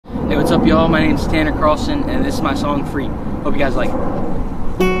what's up, y'all? My name's Tanner Carlson, and this is my song Free. Hope you guys like it.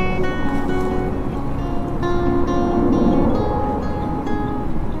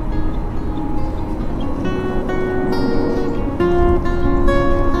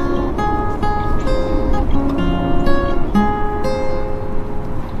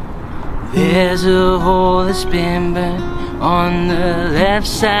 There's a hole that's been burnt on the left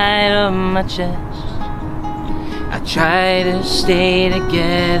side of my chest. I try to stay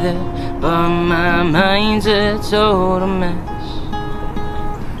together, but my mind's a total mess.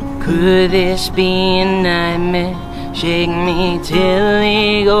 Could this be a nightmare? Shake me till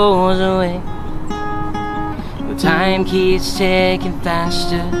it goes away. Well, time keeps ticking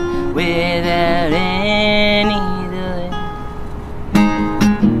faster without any delay.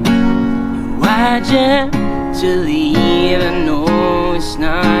 Why'd you have to leave? I know it's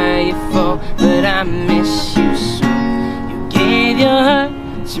not your fault, but I miss you so. You gave your heart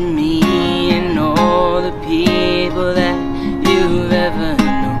to me and all the people that you've ever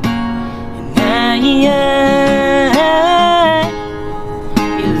known. And now you're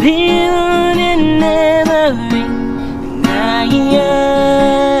living in memory. And now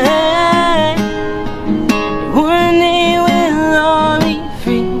one day we'll all be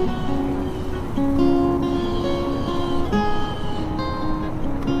free.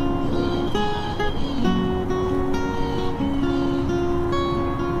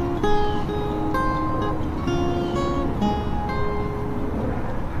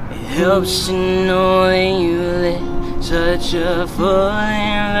 It helps to know that you led such a full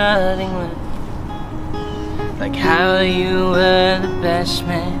and loving life, like how you were the best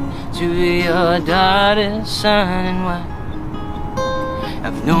man to your daughter's son and wife.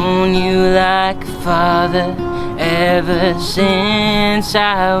 I've known you like a father ever since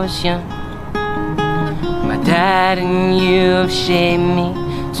I was young. My dad and you have shaped me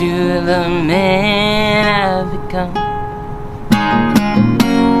to the man I've become.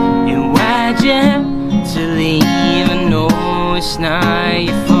 Why'd you have to leave? I know it's not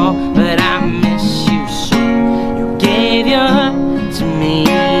your fault, but I miss you so. You gave your heart to me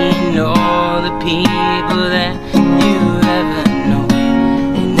and all the people that you ever know.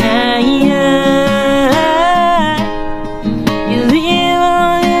 And now you live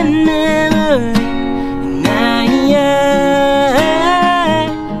on in memory. And now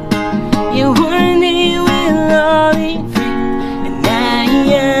you one day will all be free. And now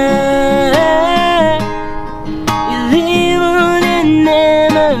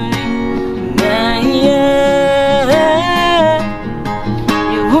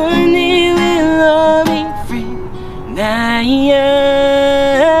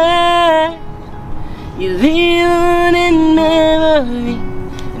you live in memory.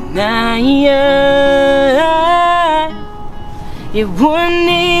 And now you one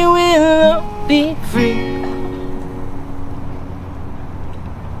day will